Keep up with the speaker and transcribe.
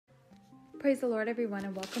Praise the Lord, everyone,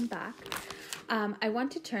 and welcome back. I want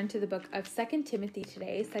to turn to the book of 2 Timothy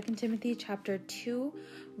today. 2 Timothy chapter 2,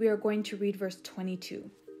 we are going to read verse 22.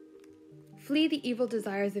 Flee the evil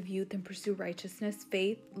desires of youth and pursue righteousness,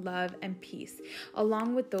 faith, love, and peace,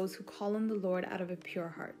 along with those who call on the Lord out of a pure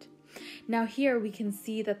heart. Now here we can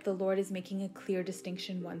see that the Lord is making a clear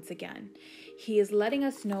distinction once again. He is letting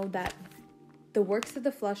us know that the works of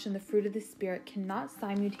the flesh and the fruit of the Spirit cannot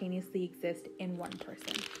simultaneously exist in one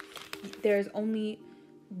person. There is only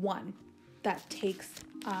one that takes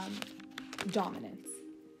dominance.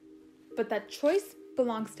 But that choice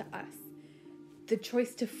belongs to us. The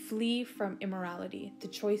choice to flee from immorality, the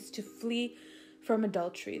choice to flee from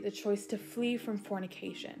adultery, the choice to flee from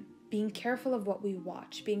fornication, being careful of what we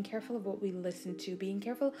watch, being careful of what we listen to, being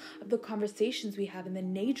careful of the conversations we have and the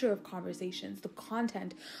nature of conversations, the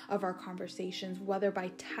content of our conversations, whether by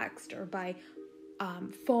text or by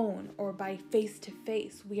phone or by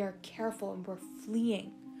face-to-face. We are careful and we're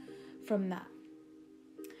fleeing from that.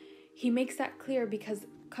 He makes that clear because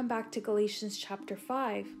come back to Galatians chapter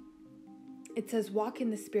 5. It says, walk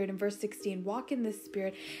in the Spirit. In verse 16, walk in the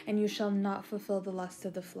Spirit, and you shall not fulfill the lust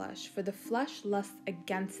of the flesh. For the flesh lusts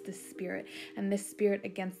against the Spirit, and the Spirit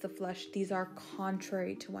against the flesh. These are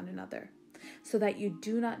contrary to one another, so that you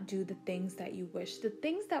do not do the things that you wish. The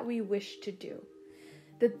things that we wish to do,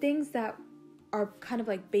 the things that are kind of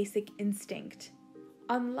like basic instinct,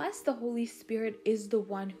 unless the Holy Spirit is the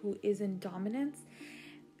one who is in dominance,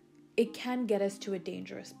 it can get us to a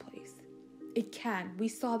dangerous place. It can. We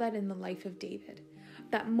saw that in the life of David.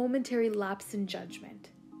 That momentary lapse in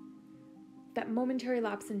judgment. That momentary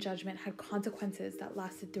lapse in judgment had consequences that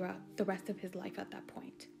lasted throughout the rest of his life at that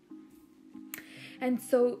point. And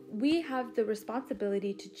so we have the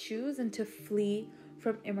responsibility to choose and to flee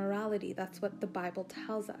from immorality. That's what the Bible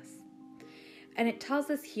tells us. And it tells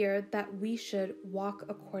us here that we should walk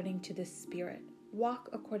according to the Spirit. Walk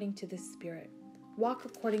according to the Spirit. Walk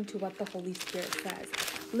according to what the Holy Spirit says.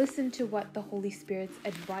 Listen to what the Holy Spirit's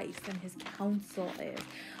advice and his counsel is.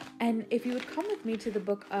 And if you would come with me to the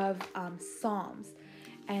book of Psalms,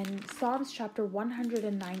 and Psalms chapter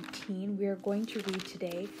 119, we are going to read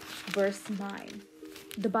today verse 9.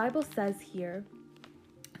 The Bible says here,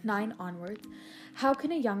 9 onwards, how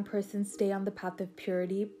can a young person stay on the path of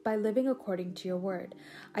purity? By living according to your word.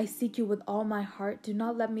 I seek you with all my heart. Do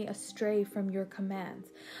not let me astray from your commands.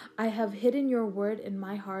 I have hidden your word in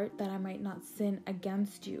my heart that I might not sin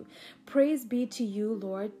against you. Praise be to you,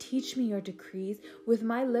 Lord. Teach me your decrees. With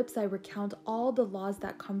my lips I recount all the laws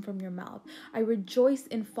that come from your mouth. I rejoice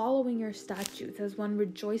in following your statutes as one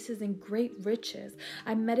rejoices in great riches.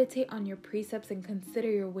 I meditate on your precepts and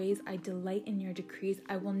consider your ways. I delight in your decrees.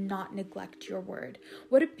 I will not neglect your word.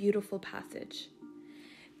 What a beautiful passage.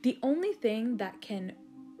 The only thing that can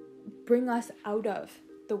bring us out of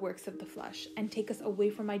the works of the flesh and take us away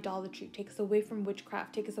from idolatry, take us away from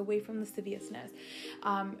witchcraft, take us away from lasciviousness,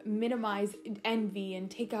 minimize envy and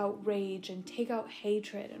take out rage and take out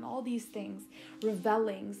hatred and all these things,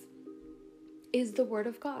 revelings, is the word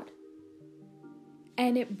of God.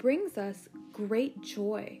 And it brings us great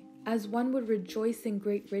joy, as one would rejoice in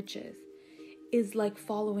great riches, is like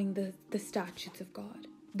following the statutes of God.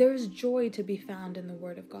 There's joy to be found in the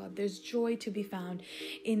word of God. There's joy to be found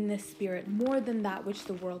in the Spirit, more than that which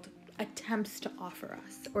the world attempts to offer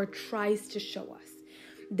us or tries to show us.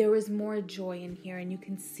 There is more joy in here, and you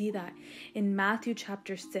can see that in Matthew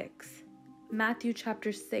chapter 6. Matthew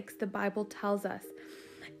chapter 6, the Bible tells us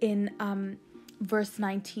in verse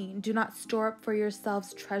 19, do not store up for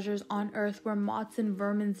yourselves treasures on earth where moths and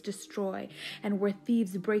vermin destroy and where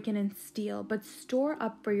thieves break in and steal, but store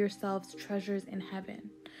up for yourselves treasures in heaven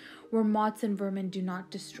where moths and vermin do not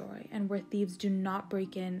destroy and where thieves do not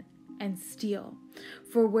break in and steal.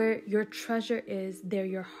 For where your treasure is, there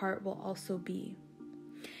your heart will also be.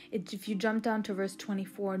 If you jump down to verse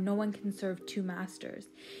 24, no one can serve two masters.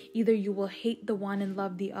 Either you will hate the one and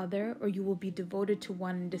love the other, or you will be devoted to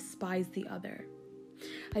one and despise the other.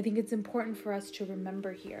 I think it's important for us to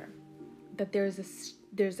remember here that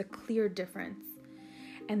there's a clear difference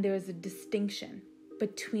and there is a distinction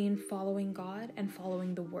between following God and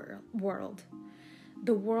following the world.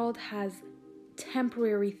 The world has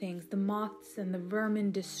temporary things. The moths and the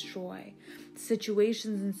vermin destroy.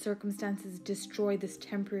 Situations and circumstances destroy this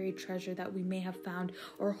temporary treasure that we may have found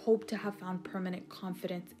or hope to have found permanent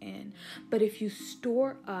confidence in. But if you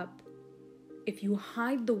store up, if you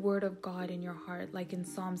hide the word of God in your heart, like in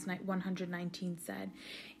Psalms 119 said,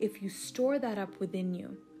 if you store that up within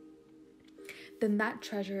you, then that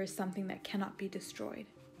treasure is something that cannot be destroyed.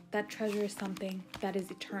 That treasure is something that is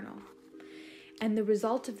eternal. And the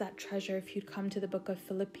result of that treasure, if you come to the book of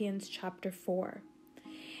Philippians chapter 4,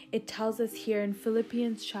 It tells us here in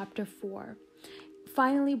Philippians chapter 4.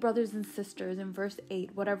 Finally, brothers and sisters, in verse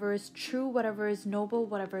 8, whatever is true, whatever is noble,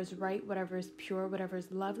 whatever is right, whatever is pure, whatever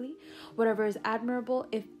is lovely, whatever is admirable,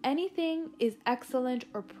 if anything is excellent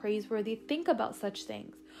or praiseworthy, think about such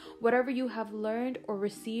things. Whatever you have learned or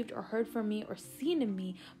received or heard from me or seen in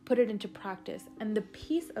me, put it into practice, and the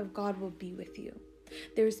peace of God will be with you.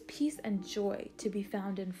 There is peace and joy to be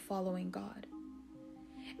found in following God.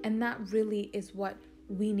 And that really is what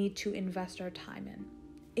we need to invest our time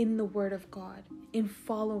in the Word of God, in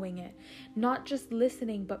following it, not just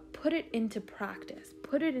listening, but put it into practice,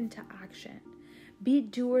 put it into action. Be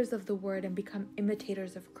doers of the Word and become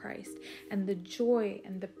imitators of Christ, and the joy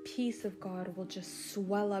and the peace of God will just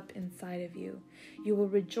swell up inside of you. You will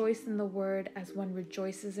rejoice in the Word as one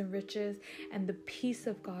rejoices in riches, and the peace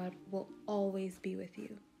of God will always be with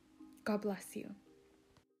you. God bless you.